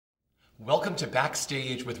Welcome to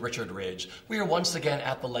Backstage with Richard Ridge. We are once again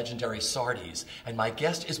at the legendary Sardi's, and my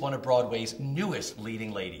guest is one of Broadway's newest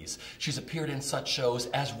leading ladies. She's appeared in such shows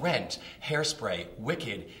as Rent, Hairspray,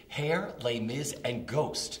 Wicked, Hair, Les Mis, and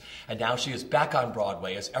Ghost. And now she is back on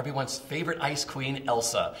Broadway as everyone's favorite ice queen,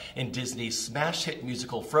 Elsa, in Disney's smash hit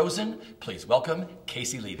musical Frozen. Please welcome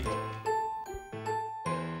Caissie Levy.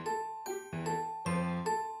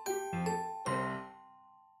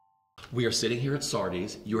 We are sitting here at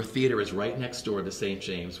Sardi's. Your theater is right next door to St.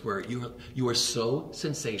 James, where you are so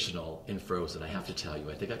sensational in Frozen, I have to tell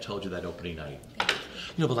you. I think I told you that opening night.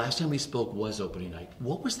 You know, the last time we spoke was opening night.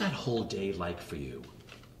 What was that whole day like for you?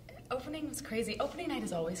 Opening was crazy. Opening night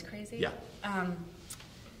is always crazy. Yeah.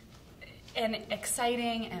 And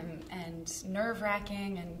exciting and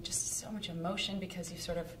nerve-wracking and just so much emotion because you've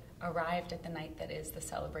sort of arrived at the night that is the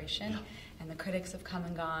celebration. Yeah. And the critics have come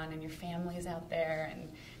and gone and your family's out there and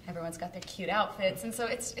everyone's got their cute outfits. And so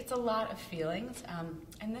it's a lot of feelings.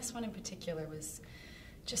 And this one in particular was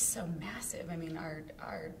just so massive. I mean,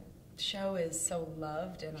 our show is so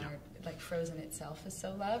loved and our Frozen itself is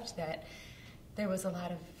so loved that there was a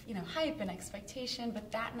lot of, hype and expectation,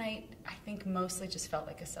 but that night I think mostly just felt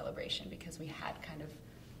like a celebration because we had kind of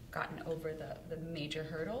gotten over the major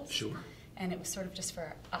hurdles. Sure. And it was sort of just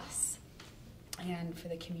for us and for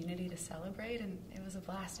the community to celebrate, and it was a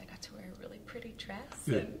blast. I got to wear a really pretty dress.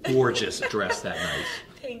 Gorgeous dress that night.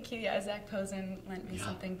 Thank you. Yeah, Zach Posen lent me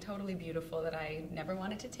something totally beautiful that I never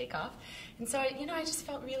wanted to take off. And so, I just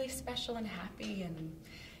felt really special and happy, and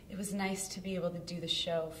it was nice to be able to do the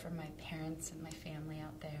show for my parents and my family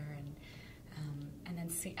out there, and then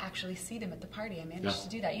actually see them at the party. I managed to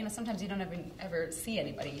do that. Sometimes you don't ever see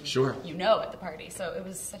anybody at the party. So it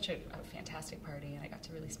was such a fantastic party, and I got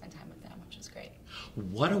to really spend time with them, which was great.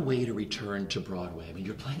 What a way to return to Broadway. I mean,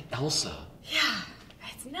 you're playing Elsa. Yeah,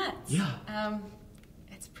 it's nuts. Yeah.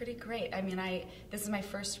 It's pretty great. I mean, this is my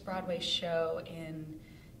first Broadway show in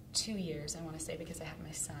 2 years, I want to say, because I have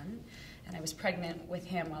my son. And I was pregnant with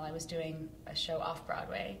him while I was doing a show off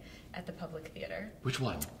Broadway at the Public Theater. Which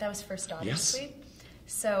one? That was First Daughter Suite.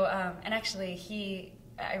 So, and actually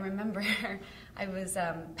I remember I was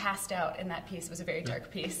passed out in that piece. It was a very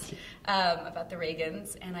dark piece about the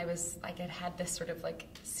Reagans, and I was I had this sort of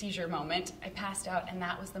seizure moment. I passed out, and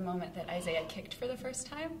that was the moment that Isaiah kicked for the first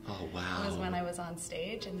time. Oh wow! It was when I was on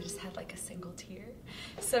stage and just had a single tear.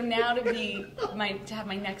 So now to have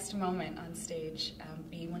my next moment on stage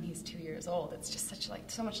be when he's 2 years old. It's just such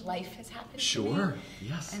so much life has happened. Sure. To me.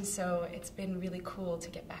 Yes. And so it's been really cool to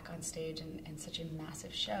get back on stage and such a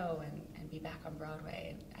massive show and be back on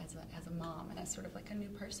Broadway as a mom and as sort of a new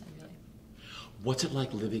person, really. What's it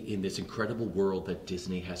like living in this incredible world that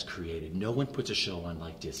Disney has created? No one puts a show on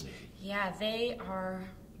like Disney. Yeah, they are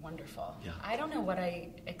wonderful. Yeah. I don't know what I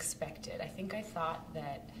expected. I think I thought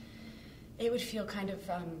that it would feel kind of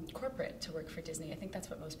corporate to work for Disney. I think that's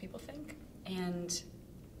what most people think. And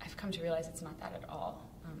I've come to realize it's not that at all.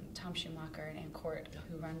 Tom Schumacher and Ann Court,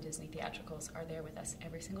 who run Disney Theatricals, are there with us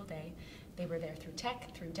every single day. They were there through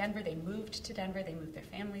tech, through Denver. They moved to Denver. They moved their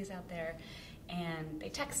families out there. And they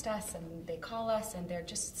text us and they call us, and they're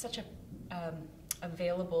just such a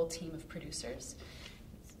available team of producers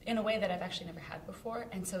in a way that I've actually never had before.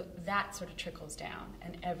 And so that sort of trickles down,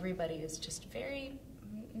 and everybody is just very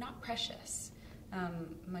not precious.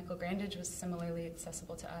 Michael Grandage was similarly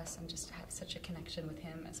accessible to us, and just to have such a connection with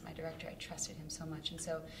him as my director, I trusted him so much. And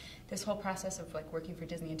so this whole process of working for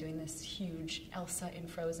Disney and doing this huge Elsa in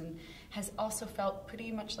Frozen has also felt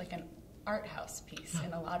pretty much like an art house piece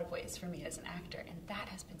in a lot of ways for me as an actor, and that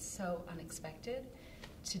has been so unexpected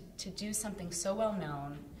to do something so well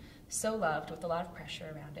known, so loved, with a lot of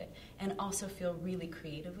pressure around it, and also feel really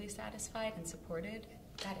creatively satisfied and supported.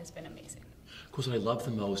 That has been amazing. Of course, what I love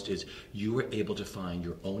the most is you were able to find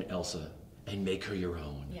your own Elsa and make her your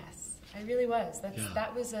own. Yes, I really was.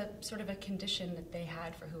 That was a sort of a condition that they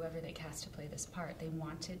had for whoever they cast to play this part. They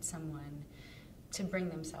wanted someone to bring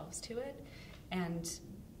themselves to it, and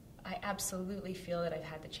I absolutely feel that I've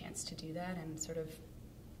had the chance to do that, and sort of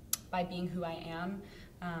by being who I am,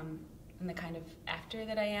 and the kind of actor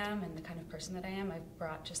that I am and the kind of person that I am, I've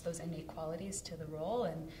brought just those innate qualities to the role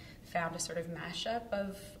and found a sort of mashup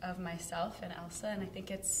of myself and Elsa, and I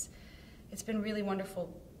think it's been really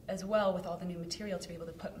wonderful as well with all the new material to be able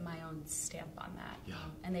to put my own stamp on that. Yeah.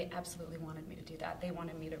 And they absolutely wanted me to do that. They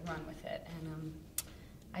wanted me to run with it, and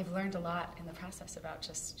I've learned a lot in the process about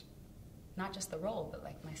not just the role,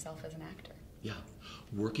 but myself as an actor. Yeah.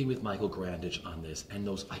 Working with Michael Grandage on this and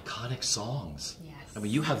those iconic songs. Yes. I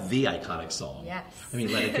mean, you have the iconic song. Yes. I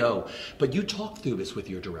mean, Let It Go. But you talked through this with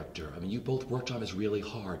your director. I mean, you both worked on this really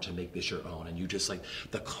hard to make this your own. And you just like,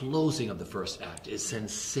 the closing of the first act is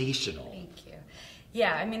sensational. Thank you.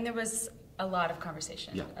 Yeah, I mean, there was a lot of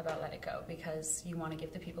conversation Yeah. about Let It Go because you want to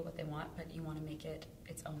give the people what they want, but you want to make it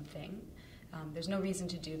its own thing. There's no reason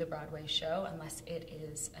to do the Broadway show unless it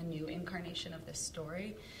is a new incarnation of this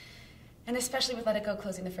story. And especially with Let It Go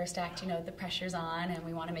closing the first act, you know, the pressure's on and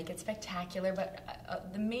we want to make it spectacular.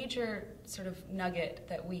 But the major sort of nugget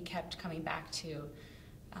that we kept coming back to,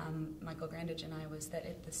 Michael Grandage and I, was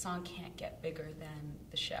that the song can't get bigger than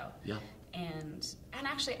the show. Yeah. And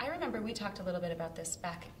actually, I remember we talked a little bit about this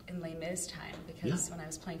back in Les Mis time, because when I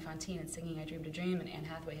was playing Fantine and singing I Dreamed a Dream, and Anne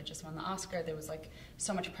Hathaway had just won the Oscar, there was like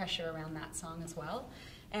so much pressure around that song as well.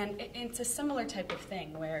 And it's a similar type of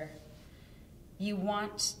thing where you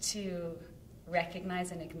want to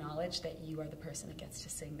recognize and acknowledge that you are the person that gets to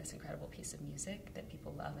sing this incredible piece of music that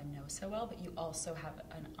people love and know so well, but you also have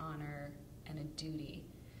an honor and a duty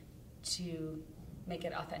to make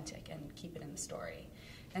it authentic and keep it in the story.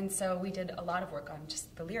 And so we did a lot of work on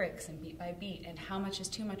just the lyrics and beat by beat and how much is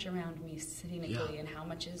too much around me scenically and how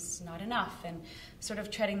much is not enough, and sort of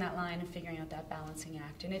treading that line and figuring out that balancing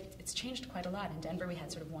act. And it's changed quite a lot. In Denver we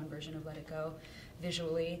had sort of one version of Let It Go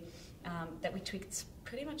visually that we tweaked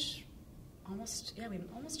pretty much we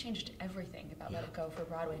almost changed everything about Let It Go for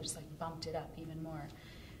Broadway, just like bumped it up even more.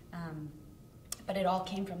 But it all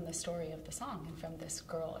came from the story of the song and from this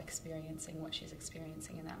girl experiencing what she's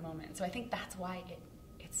experiencing in that moment. So I think that's why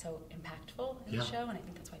it's so impactful in the show, and I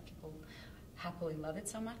think that's why people happily love it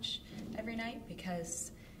so much every night,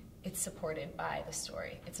 because it's supported by the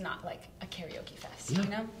story. It's not like a karaoke fest, you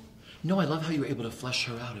know? No, I love how you were able to flesh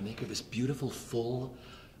her out and make her this beautiful, full,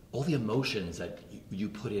 all the emotions that you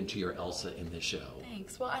put into your Elsa in this show.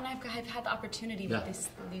 Thanks. Well, and I've had the opportunity with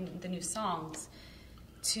the new songs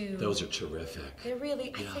to... Those are terrific. They're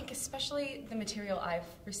really, I think, especially the material I've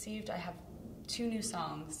received, I have 2 new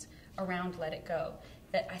songs around Let It Go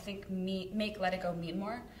that I think make Let It Go mean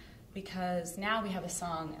more, because now we have a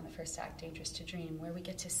song in the first act, Dangerous to Dream, where we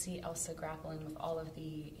get to see Elsa grappling with all of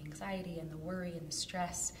the anxiety and the worry and the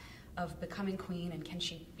stress of becoming queen, and can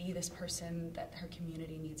she be this person that her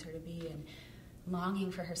community needs her to be, and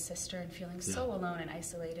longing for her sister and feeling so alone and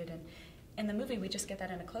isolated. And in the movie, we just get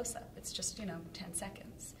that in a close-up. It's just, 10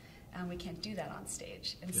 seconds. And we can't do that on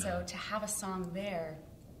stage. And so to have a song there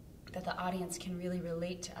that the audience can really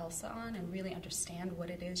relate to Elsa on and really understand what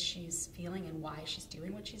it is she's feeling and why she's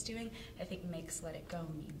doing what she's doing, I think makes Let It Go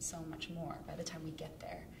mean so much more by the time we get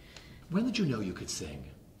there. When did you know you could sing?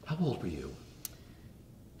 How old were you?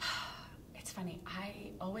 It's funny.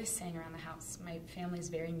 I always sang around the house. My family's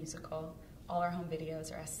very musical. All our home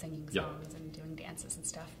videos are us singing songs and doing dances and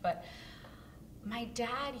stuff. But my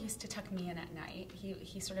dad used to tuck me in at night.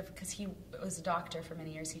 He sort of, because he was a doctor for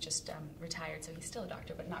many years, he just retired, so he's still a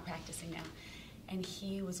doctor, but not practicing now. And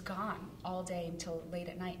he was gone all day until late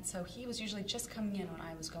at night. So he was usually just coming in when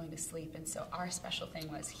I was going to sleep. And so our special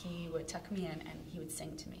thing was he would tuck me in and he would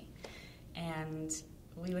sing to me. And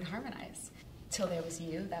we would harmonize. Till There Was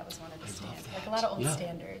You, that was one of the standards. Like a lot of old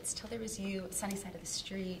standards. Till There Was You, Sunny Side of the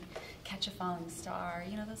Street, Catch a Falling Star,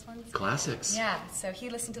 you know those ones? Classics. Yeah, so he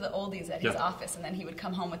listened to the oldies at his office, and then he would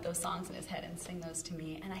come home with those songs in his head and sing those to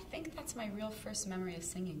me. And I think that's my real first memory of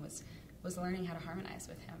singing, was learning how to harmonize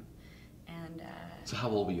with him. And so how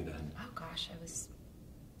old were you then? Oh gosh, I was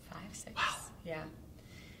 5, 6. Wow. Yeah.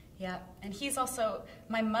 Yeah, and he's also,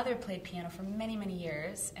 my mother played piano for many, many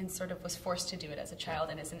years and sort of was forced to do it as a child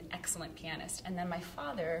and is an excellent pianist. And then my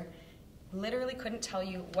father literally couldn't tell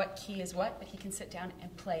you what key is what, but he can sit down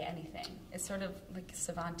and play anything. It's sort of like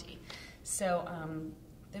savanti. So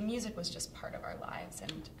the music was just part of our lives,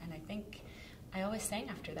 and I think I always sang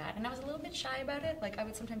after that. And I was a little bit shy about it. Like I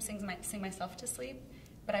would sometimes sing myself to sleep,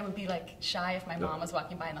 but I would be like shy if my mom was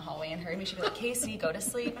walking by in the hallway and heard me. She'd be like, "Caissie, go to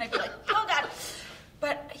sleep." And I'd be like, "Oh God."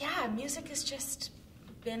 But yeah, music has just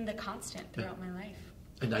been the constant throughout my life.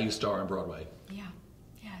 And now you star on Broadway. Yeah,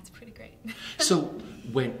 it's pretty great. So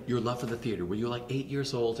when your love for the theater, were you like 8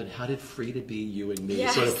 years old, and how did Free to Be You and Me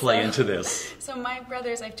sort of play into this? So my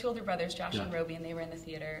brothers, I have 2 older brothers, Josh and Roby, and they were in the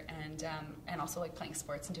theater and also like playing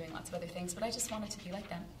sports and doing lots of other things, but I just wanted to be like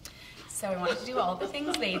them. So I wanted to do all the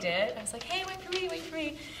things they did. I was like, hey, wait for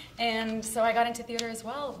me. And so I got into theater as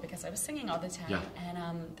well because I was singing all the time. Yeah.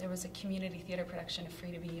 And there was a community theater production of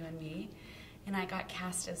Free to Be You and Me. And I got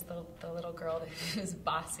cast as the little girl who's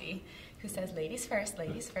bossy, who says, ladies first,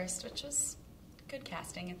 which was good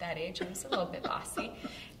casting at that age. I was a little bit bossy.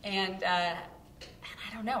 And I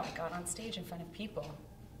don't know, I got on stage in front of people.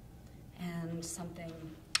 And and something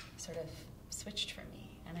sort of switched for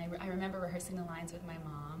me. And I remember rehearsing the lines with my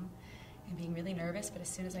mom and being really nervous, but as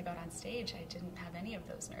soon as I got on stage, I didn't have any of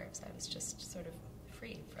those nerves. I was just sort of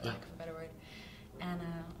free, for lack of a better word. And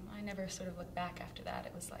I never sort of looked back after that.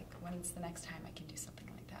 It was like, when's the next time I can do something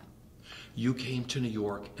like that? You came to New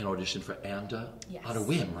York and auditioned for AMDA on a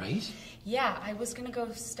whim, right? Yeah, I was going to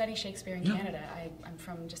go study Shakespeare in Canada. I'm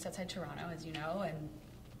from just outside Toronto, as you know, and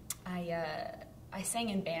I sang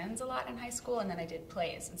in bands a lot in high school, and then I did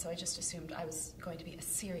plays, and so I just assumed I was going to be a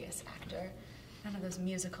serious actor. None of those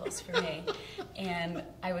musicals for me. And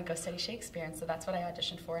I would go study Shakespeare, and so that's what I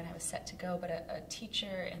auditioned for, and I was set to go. But a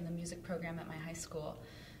teacher in the music program at my high school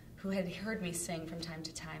who had heard me sing from time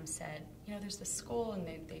to time said, you know, there's this school, and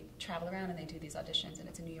they travel around and they do these auditions, and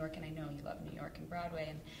it's in New York, and I know you love New York and Broadway.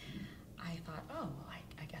 And I thought, oh, well,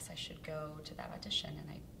 I guess I should go to that audition. And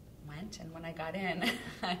I went, and when I got in,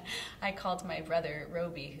 I called my brother,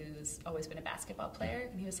 Roby, who's always been a basketball player,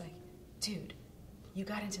 and he was like, dude, you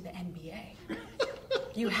got into the NBA.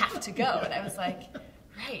 You have to go. And I was like,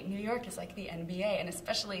 right, New York is like the NBA, and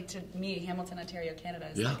especially to me, Hamilton, Ontario, Canada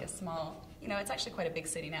is like a small, you know, it's actually quite a big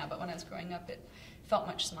city now, but when I was growing up, it felt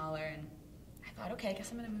much smaller, and I thought, okay, I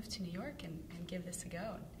guess I'm going to move to New York and give this a go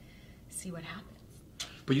and see what happens.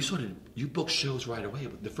 But you booked shows right away.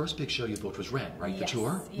 The first big show you booked was Rent, right? Yes, the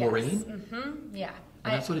tour? yes. Maureen? Mm-hmm, yeah.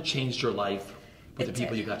 And that sort of changed your life with the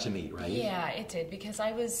people you got to meet, right? Yeah, it did, because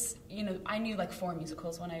I was, you know, I knew like 4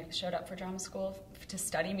 musicals when I showed up for drama school to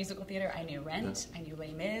study musical theater. I knew Rent, I knew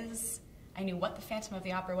Les Mis, I knew what the Phantom of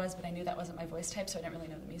the Opera was, but I knew that wasn't my voice type, so I didn't really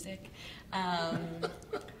know the music.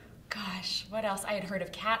 Gosh, what else? I had heard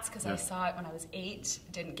of Cats because I saw it when I was 8,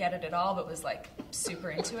 didn't get it at all, but was like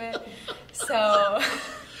super into it. So...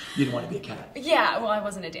 You didn't want to be a cat. Yeah, well, I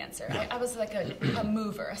wasn't a dancer. I was like a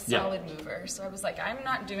mover, a solid mover. So I was like, I'm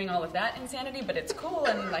not doing all of that insanity, but it's cool,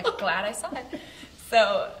 and like glad I saw it.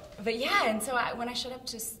 So, but yeah, and so when I showed up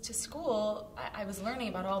to school, I was learning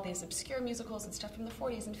about all these obscure musicals and stuff from the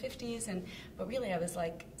 40s and 50s, but really I was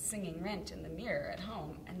like singing Rent in the mirror at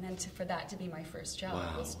home, and then for that to be my first job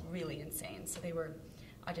was really insane. So they were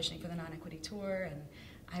auditioning for the Non-Equity Tour, and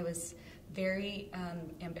I was very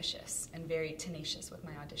ambitious and very tenacious with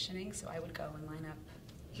my auditioning, so I would go and line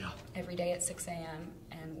up every day at 6 a.m.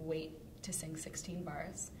 and wait to sing 16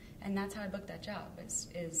 bars, and that's how I booked that job,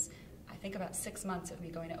 is I think about 6 months of me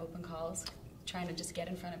going to open calls, trying to just get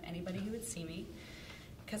in front of anybody who would see me,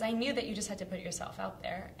 because I knew that you just had to put yourself out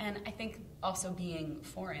there, and I think also being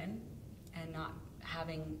foreign and not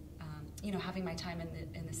having, having my time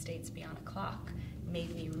in the States be on a clock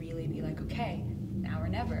made me really be like, okay, now or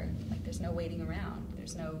never. Like, there's no waiting around.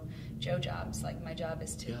 There's no Joe jobs. Like, my job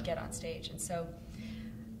is to get on stage. And so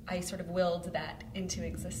I sort of willed that into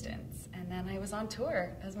existence. And then I was on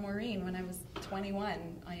tour as Maureen when I was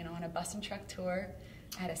 21, on a bus and truck tour.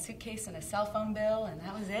 I had a suitcase and a cell phone bill, and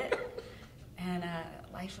that was it. And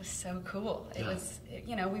life was so cool. It was,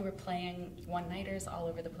 we were playing one-nighters all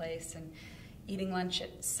over the place, and eating lunch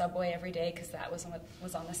at Subway every day because that was what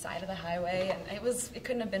was on the side of the highway, and it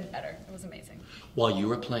couldn't have been better. It was amazing. While you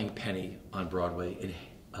were playing Penny on Broadway in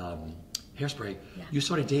Hairspray, you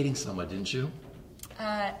started dating someone, didn't you?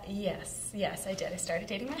 Yes, I did. I started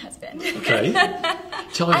dating my husband. Okay.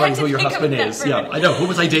 Tell everybody who your husband is. Yeah, I know. Who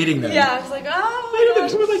was I dating then? Yeah, I was like, oh my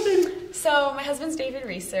gosh. Who was I dating? So my husband's David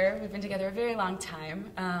Reeser. We've been together a very long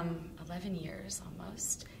time, 11 years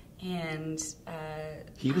almost. And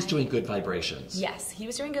he was doing Good Vibrations. Yes, he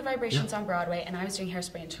was doing Good Vibrations on Broadway, and I was doing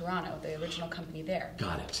Hairspray in Toronto, the original company there.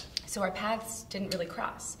 Got it. So our paths didn't really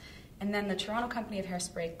cross. And then the Toronto company of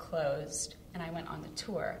Hairspray closed, and I went on the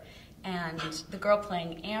tour. And the girl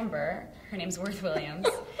playing Amber, her name's Worth Williams,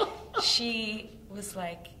 she was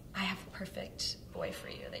like, I have a perfect boy for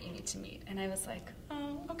you that you need to meet. And I was like,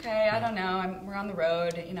 oh, okay, I don't know. We're on the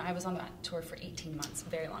road. I was on that tour for 18 months, a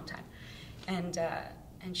very long time.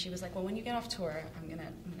 And she was like, well, when you get off tour, I'm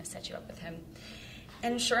gonna set you up with him.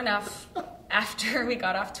 And sure enough, after we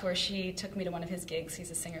got off tour, she took me to one of his gigs.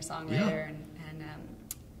 He's a singer-songwriter, and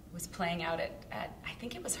was playing out at, I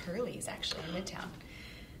think it was Hurley's, actually, in Midtown.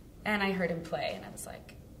 And I heard him play, and I was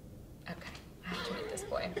like, okay, I have to meet this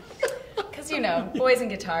boy. Because, boys and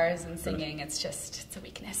guitars and singing, it's a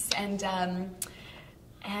weakness.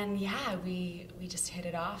 And yeah, we just hit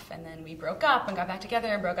it off, and then we broke up and got back together,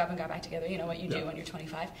 and broke up and got back together. You know what you do when you're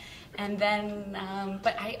 25. And then,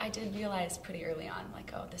 but I did realize pretty early on,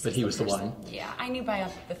 like, oh, this is the person. But he was the one? Yeah, I knew by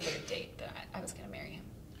the third date that I was going to marry him.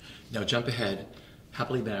 Now jump ahead.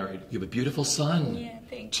 happily married. You have a beautiful son. Yeah,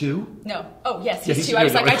 thanks. 2? No. Oh, yes, Yeah, he's 2. I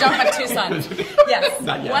was like, I don't have 2 sons. Yes.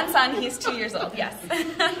 Not yet. 1 son, he's 2 years old, yes.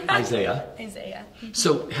 Isaiah. Isaiah.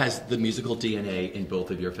 So has the musical DNA in both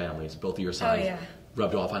of your families, both of your sons, Oh, yeah.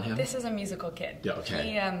 rubbed off on him? This is a musical kid. Yeah,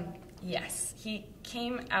 okay. Yes, he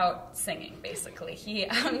came out singing, basically. He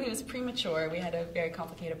was premature. We had a very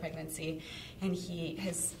complicated pregnancy, and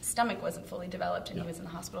his stomach wasn't fully developed, and he was in the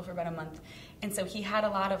hospital for about a month. And so he had a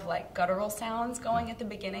lot of like guttural sounds going at the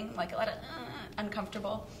beginning, like a lot of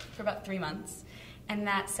uncomfortable for about 3 months. And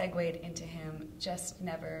that segued into him just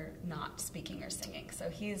never not speaking or singing. So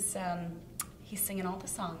he's singing all the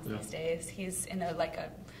songs these days. He's in a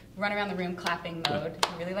run around the room clapping mode.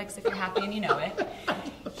 He really likes If You're Happy and You Know It.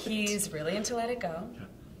 He's really into Let It Go.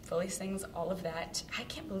 Fully sings all of that. I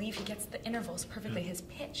can't believe he gets the intervals perfectly. His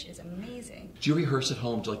pitch is amazing. Do you rehearse at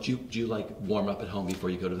home? Do you warm up at home before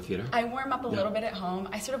you go to the theater? I warm up a little bit at home.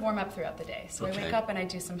 I sort of warm up throughout the day. So Okay. I wake up and I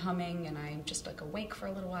do some humming, and I'm just like awake for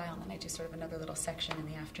a little while, and then I do sort of another little section in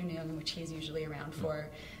the afternoon, which he's usually around for.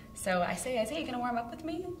 So I say, you gonna warm up with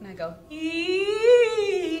me? And I go,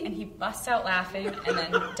 eee, and he busts out laughing and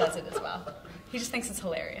then does it as well. He just thinks it's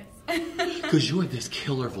hilarious. Because you have this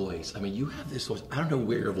killer voice. I mean, you have this voice. I don't know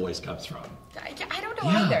where your voice comes from. I don't know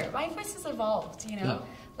either. My voice has evolved, Yeah.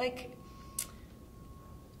 Like,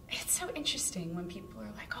 it's so interesting when people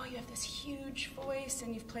are like, oh, you have this huge voice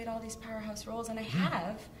and you've played all these powerhouse roles, and I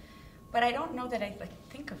have, but I don't know that I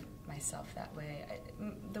think of myself that way.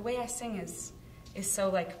 The way I sing is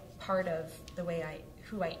so part of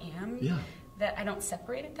who I am. Yeah. That I don't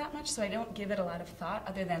separate it that much, so I don't give it a lot of thought,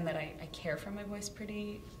 other than that I care for my voice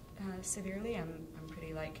pretty severely. I'm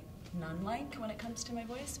pretty nun-like when it comes to my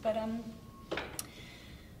voice, but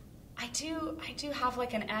I do have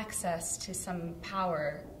an access to some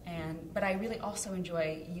power, but I really also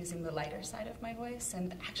enjoy using the lighter side of my voice,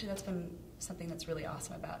 and actually that's been something that's really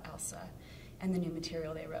awesome about Elsa and the new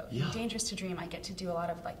material they wrote. Yeah. In Dangerous to Dream, I get to do a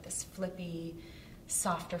lot of this flippy,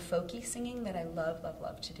 softer, folky singing that I love, love,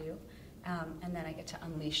 love to do. And then I get to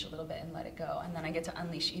unleash a little bit and Let It Go. And then I get to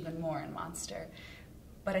unleash even more in Monster.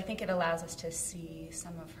 But I think it allows us to see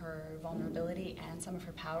some of her vulnerability and some of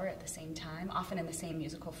her power at the same time, often in the same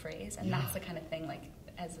musical phrase. And that's the kind of thing,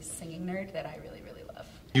 as a singing nerd, that I really, really love.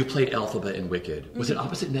 You played Elphaba in Wicked. Was it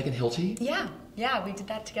opposite Megan Hilty? Yeah, we did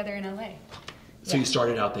that together in LA. So you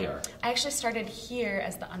started out there. I actually started here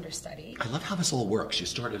as the understudy. I love how this all works. You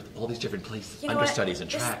started all these different places, understudies and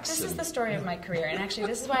tracks. This is the story of my career, and actually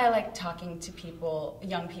this is why I like talking to people,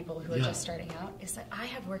 young people who are just starting out, is that I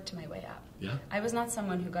have worked my way up. Yeah. I was not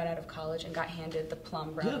someone who got out of college and got handed the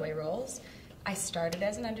plum Broadway roles. I started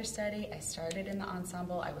as an understudy, I started in the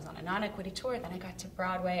ensemble, I was on a non-equity tour, then I got to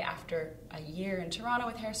Broadway after a year in Toronto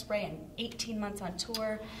with Hairspray and 18 months on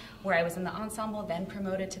tour, where I was in the ensemble, then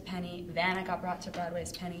promoted to Penny, then I got brought to Broadway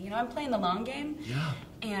as Penny. I'm playing the long game,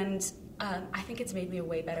 and I think it's made me a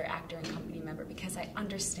way better actor and company member, because I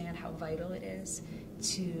understand how vital it is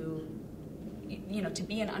to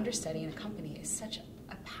be an understudy in a company is such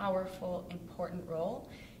a powerful, important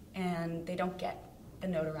role, and they don't get the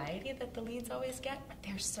notoriety that the leads always get, but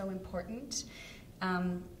they're so important.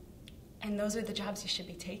 And those are the jobs you should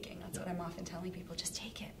be taking. That's what I'm often telling people. Just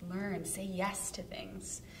take it, learn, say yes to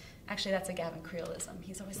things. Actually, that's a Gavin Creelism.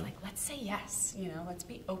 He's always like, let's say yes, let's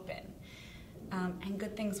be open. And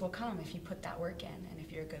good things will come if you put that work in, and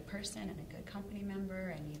if you're a good person and a good company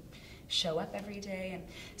member and you show up every day. And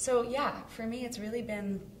so, for me, it's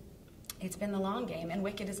been the long game. And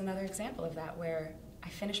Wicked is another example of that, where I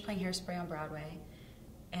finished playing Hairspray on Broadway,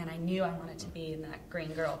 and I knew I wanted to be in that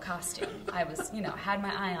green girl costume. I was, had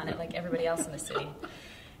my eye on it like everybody else in the city.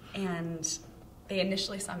 And they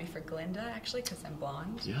initially saw me for Glinda, actually, because I'm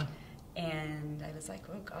blonde. Yeah. And I was like,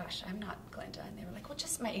 oh gosh, I'm not Glinda. And they were like, well,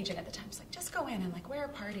 just, my agent at the time was like, just go in and wear a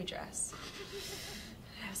party dress.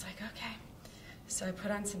 And I was like, okay. So I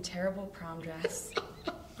put on some terrible prom dress.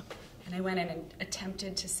 And I went in and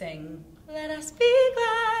attempted to sing, "Let Us Be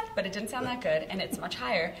Glad," but it didn't sound that good, and it's much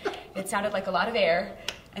higher. It sounded like a lot of air,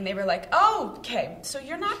 and they were like, oh, okay, so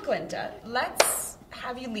you're not Glinda. Let's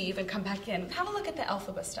have you leave and come back in. Have a look at the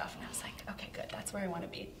Elphaba stuff. And I was like, okay, good, that's where I want to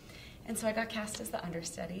be. And so I got cast as the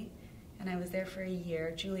understudy, and I was there for a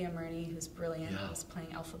year. Julia Murney, who's brilliant, was playing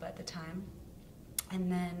Elphaba at the time.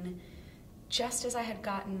 And then just as I had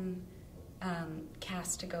gotten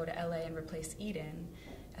cast to go to LA and replace Eden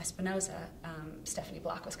Espinosa, Stephanie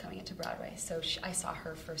Block was coming into Broadway. So I saw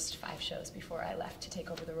her first 5 shows before I left to take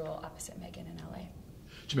over the role opposite Megan in LA.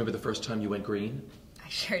 Do you remember the first time you went green? I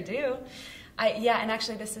sure do. And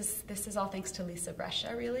actually this is all thanks to Lisa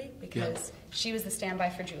Brescia, really, because she was the standby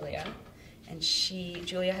for Julia. And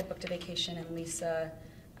Julia had booked a vacation, and Lisa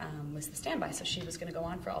was the standby, so she was going to go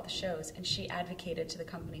on for all the shows, and she advocated to the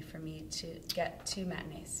company for me to get 2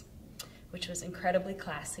 matinees, which was incredibly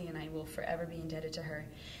classy, and I will forever be indebted to her.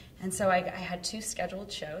 And so I had 2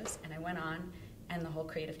 scheduled shows, and I went on, and the whole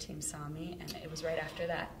creative team saw me, and it was right after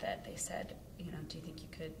that that they said, you know, do you think you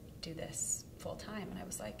could do this full time? And I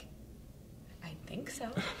was like, I think so.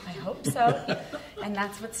 I hope so. And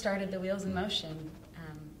that's what started the wheels in motion.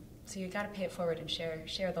 So you got to pay it forward and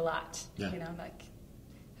share the lot. Yeah. You know, like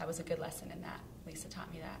that was a good lesson in that. Lisa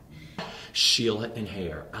taught me that. Sheila and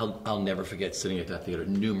Hair. I'll never forget sitting at that theater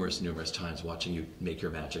numerous times watching you make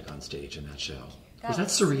your magic on stage in that show. Was that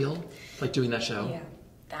surreal, like doing that show? Yeah,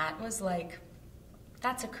 that was like,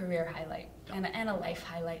 that's a career highlight and a life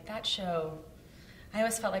highlight. That show, I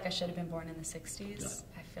always felt like I should have been born in the 60s. Yeah.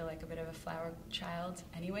 I feel like a bit of a flower child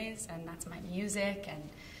anyways, and that's my music, and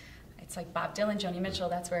it's like Bob Dylan, Joni Mitchell,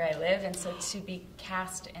 that's where I live, and so to be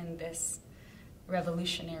cast in this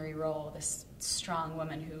revolutionary role, this strong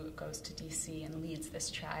woman who goes to DC and leads this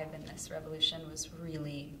tribe in this revolution was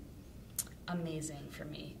really amazing for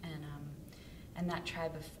me. And that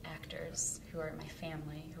tribe of actors who are my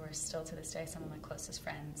family, who are still to this day some of my closest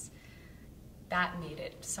friends, that made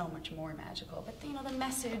it so much more magical. But you know, the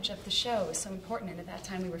message of the show was so important, and at that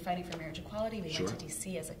time we were fighting for marriage equality. We went to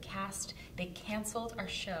DC as a cast. They canceled our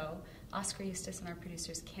show. Oscar Eustis and our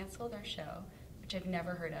producers canceled our show, which I've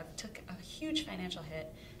never heard of, took a huge financial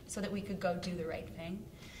hit so that we could go do the right thing.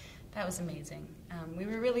 That was amazing. We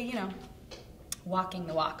were really, you know, walking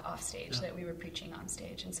the walk off stage, that we were preaching on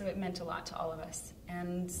stage, and so it meant a lot to all of us.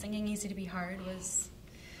 And singing Easy to Be Hard was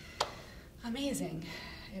amazing.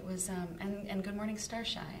 It was, and Good Morning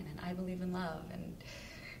Starshine, and I Believe in Love,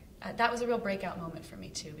 and that was a real breakout moment for me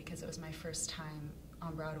too, because it was my first time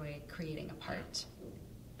on Broadway creating a part,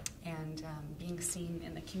 and being seen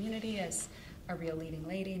in the community as a real leading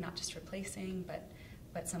lady, not just replacing,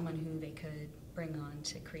 but someone who they could bring on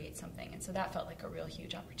to create something. And so that felt like a real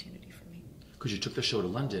huge opportunity for me. Because you took the show to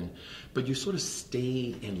London, but you sort of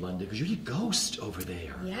stayed in London because you're a ghost over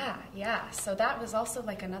there. Yeah. So that was also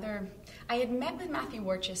like another... I had met with Matthew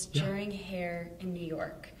Warchus during Hair in New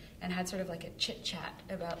York and had sort of like a chit-chat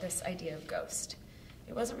about this idea of ghost.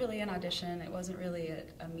 It wasn't really an audition. It wasn't really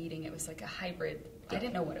a meeting. It was like a hybrid. I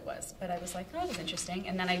didn't know what it was, but I was like, oh, that was interesting.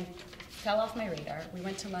 And then I fell off my radar. We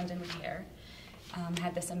went to London with Hair.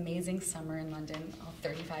 Had this amazing summer in London, all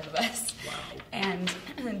 35 of us. Wow.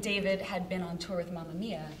 And David had been on tour with Mamma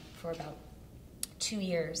Mia for about 2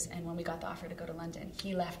 years, and when we got the offer to go to London,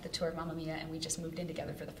 he left the tour of Mamma Mia, and we just moved in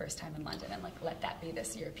together for the first time in London, and like let that be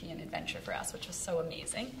this European adventure for us, which was so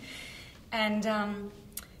amazing. And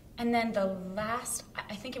then the last,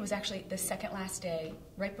 I think it was actually the second last day,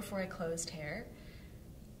 right before I closed Hair,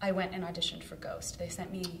 I went and auditioned for Ghost. They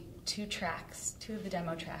sent me 2 tracks, 2 of the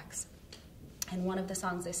demo tracks. And one of the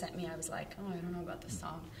songs they sent me, I was like, oh, I don't know about this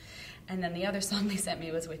song. And then the other song they sent me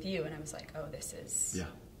was With You, and I was like, oh, this is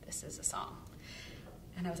a song.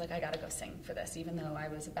 And I was like, I gotta go sing for this, even though I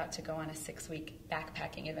was about to go on a 6-week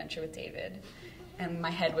backpacking adventure with David, and my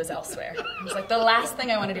head was elsewhere. I was like, the last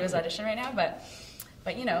thing I want to do is audition right now,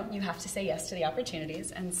 but you know, you have to say yes to the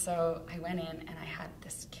opportunities. And so I went in, and I had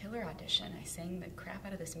this killer audition. I sang the crap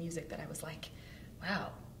out of this music that I was like, wow,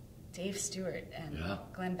 Dave Stewart and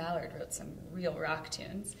Glenn Ballard wrote some real rock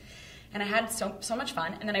tunes. And I had so much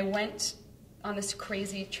fun. And then I went on this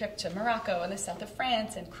crazy trip to Morocco and the south of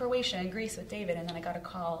France and Croatia and Greece with David. And then I got a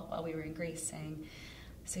call while we were in Greece saying,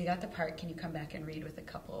 so you got the part, can you come back and read with a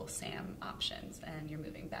couple Sam options? And you're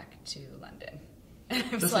moving back to London.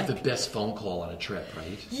 That's like the best phone call on a trip,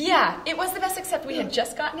 right? Yeah, it was the best, except we had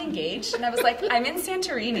just gotten engaged. And I was like, I'm in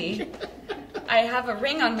Santorini. I have a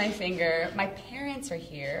ring on my finger. My parents are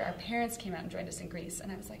here. Our parents came out and joined us in Greece. And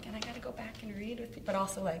I was like, and I got to go back and read with people. But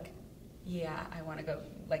also like, yeah, I want to go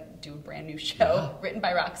like do a brand new show written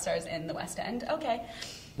by rock stars in the West End. Okay.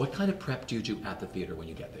 What kind of prep do you do at the theater when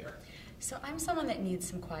you get there? So I'm someone that needs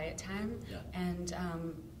some quiet time. Yeah. And,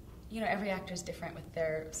 you know, every actor is different with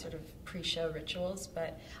their sort of pre-show rituals,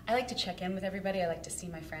 but I like to check in with everybody. I like to see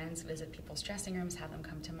my friends, visit people's dressing rooms, have them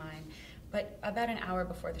come to mine. But about an hour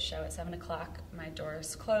before the show, at 7 o'clock, my door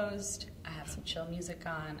is closed. I have some chill music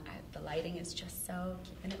on. The lighting is just so,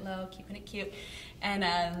 keeping it low, keeping it cute. And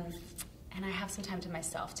I have some time to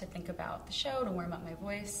myself to think about the show, to warm up my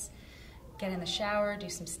voice, get in the shower, do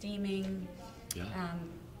some steaming. Yeah.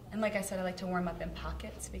 And like I said, I like to warm up in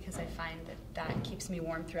pockets because I find that keeps me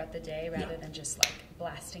warm throughout the day rather than just like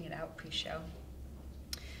blasting it out pre-show.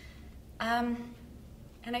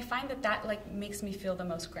 And I find that like makes me feel the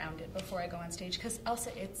most grounded before I go on stage, because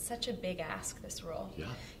also it's such a big ask, this role. Yeah.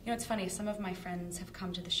 You know, it's funny, some of my friends have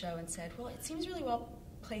come to the show and said, well, it seems really well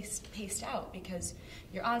paced out, because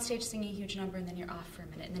you're on stage singing a huge number and then you're off for a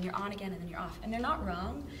minute and then you're on again and then you're off. And they're not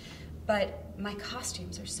wrong, but my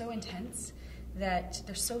costumes are so intense that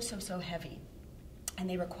they're so heavy. And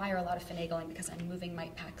they require a lot of finagling because I'm moving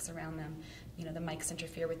mic packs around them. You know, the mics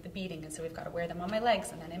interfere with the beating, and so we've got to wear them on my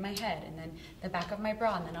legs and then in my head and then the back of my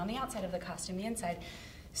bra and then on the outside of the costume, the inside.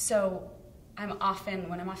 So I'm often,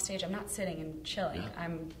 when I'm off stage, I'm not sitting and chilling. Yeah.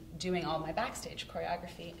 I'm doing all my backstage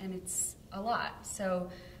choreography, and it's a lot. So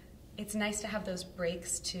it's nice to have those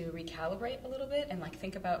breaks to recalibrate a little bit and like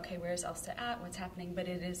think about, okay, where's Elsa at, what's happening? But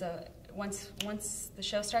it is once the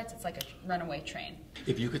show starts, it's like a runaway train.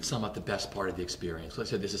 If you could sum up the best part of the experience, like I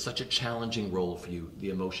said, this is such a challenging role for you, the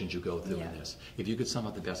emotions you go through in this. If you could sum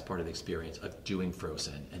up the best part of the experience of doing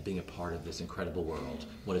Frozen and being a part of this incredible world,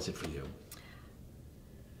 what is it for you?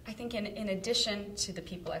 I think in addition to the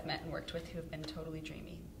people I've met and worked with who have been totally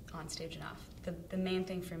dreamy on stage and off, the main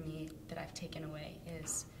thing for me that I've taken away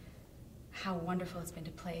is how wonderful it's been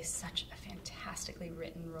to play such a fantastically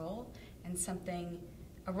written role, and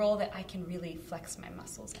a role that I can really flex my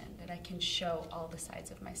muscles in, that I can show all the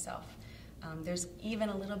sides of myself. There's even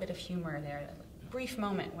a little bit of humor there, a brief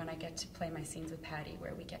moment when I get to play my scenes with Patty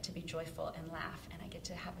where we get to be joyful and laugh, and I get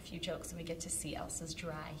to have a few jokes and we get to see Elsa's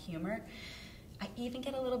dry humor. I even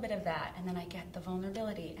get a little bit of that, and then I get the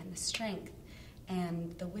vulnerability and the strength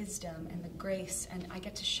and the wisdom and the grace, and I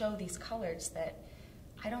get to show these colors that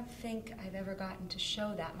I don't think I've ever gotten to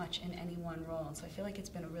show that much in any one role. And so I feel like it's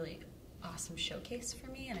been a really awesome showcase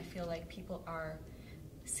for me, and I feel like people are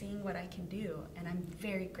seeing what I can do, and I'm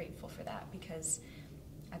very grateful for that, because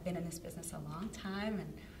I've been in this business a long time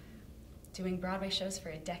and doing Broadway shows for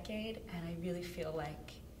a decade, and I really feel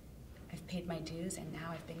like I've paid my dues, and now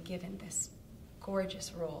I've been given this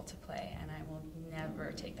gorgeous role to play, and I will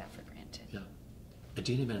never take that for granted. Yeah.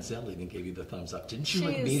 Adina Menzel even gave you the thumbs up. Didn't you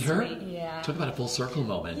She meet her? Sweet, yeah. Talk about a full circle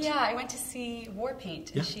moment. Yeah, I went to see War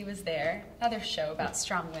Paint, and she was there, another show about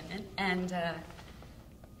strong women, and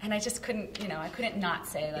I just couldn't, I couldn't not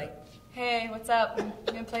say, like, hey, what's up? I'm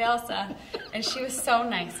going to play Elsa. And she was so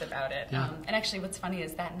nice about it. Yeah. And actually, what's funny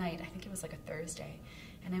is that night, I think it was like a Thursday,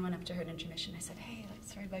 and I went up to her at intermission. I said, hey,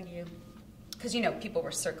 sorry to bug you. Because, people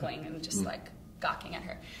were circling and just, gawking at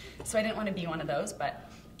her. So I didn't want to be one of those, but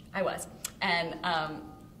I was. And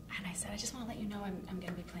I said, I just want to let you know I'm going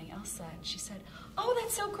to be playing Elsa. And she said, oh,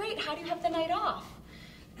 that's so great. How do you have the night off?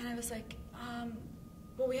 And I was like,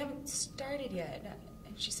 well, we haven't started yet.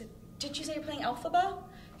 And she said, did you say you're playing Elphaba?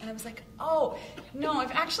 And I was like, oh, no,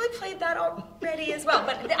 I've actually played that already as well,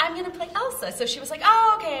 but I'm going to play Elsa. So she was like,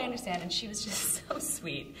 oh, okay, I understand. And she was just so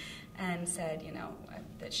sweet and said,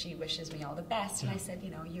 that she wishes me all the best. And I said,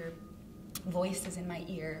 your voice is in my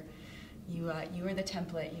ear. You were the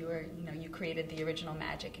template. You created the original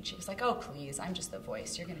magic. And she was like, oh, please, I'm just the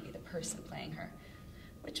voice. You're going to be the person playing her,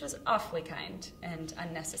 which was awfully kind and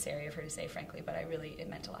unnecessary of her to say, frankly, but it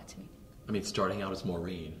meant a lot to me. I mean, starting out as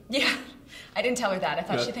Maureen. Yeah, I didn't tell her that. I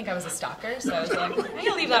thought she'd think I was a stalker, so I was like, I'm going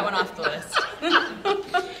to leave that one off the list.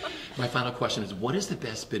 My final question is, what is the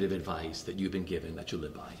best bit of advice that you've been given that you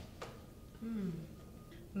live by?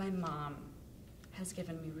 My mom has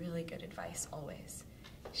given me really good advice always.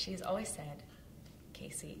 She's always said,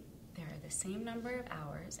 Caissie, there are the same number of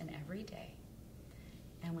hours in every day,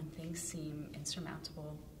 and when things seem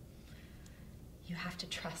insurmountable, you have to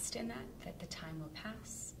trust in that the time will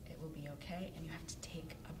pass, it will be okay, and you have to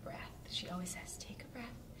take a breath. She always says, take a breath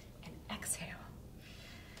and exhale.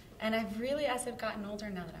 And I've really, as I've gotten older,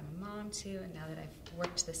 now that I'm a mom too, and now that I've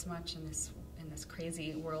worked this much in this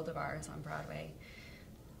crazy world of ours on Broadway,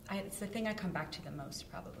 it's the thing I come back to the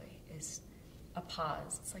most probably, is a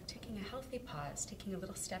pause. It's like taking a healthy pause, taking a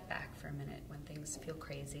little step back for a minute when things feel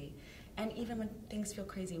crazy, and even when things feel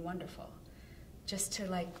crazy wonderful. Just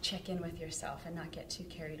to check in with yourself and not get too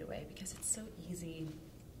carried away, because it's so easy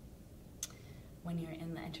when you're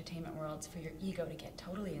in the entertainment world for your ego to get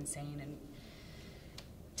totally insane and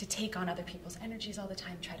to take on other people's energies all the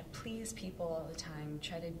time, try to please people all the time,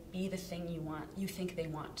 try to be the thing you think they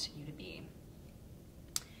want you to be.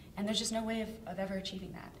 And there's just no way of ever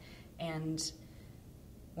achieving that. And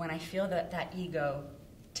when I feel that ego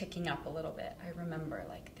ticking up a little bit, I remember,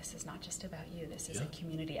 this is not just about you. This is a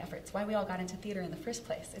community effort. It's why we all got into theater in the first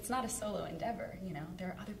place. It's not a solo endeavor, There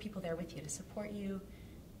are other people there with you to support you,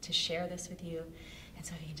 to share this with you. And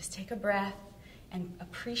so if you can just take a breath and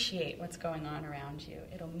appreciate what's going on around you,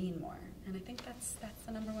 it'll mean more. And I think that's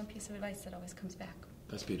the number one piece of advice that always comes back.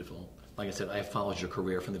 That's beautiful. Like I said, I have followed your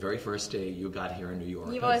career from the very first day you got here in New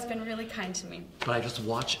York. You've always been really kind to me. But I just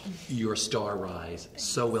watch your star rise. Thanks.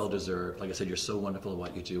 So well deserved. Like I said, you're so wonderful at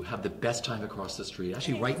what you do. Have the best time across the street.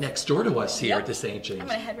 Actually, right next door to us here at the St. James. I'm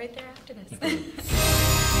going to head right there after this.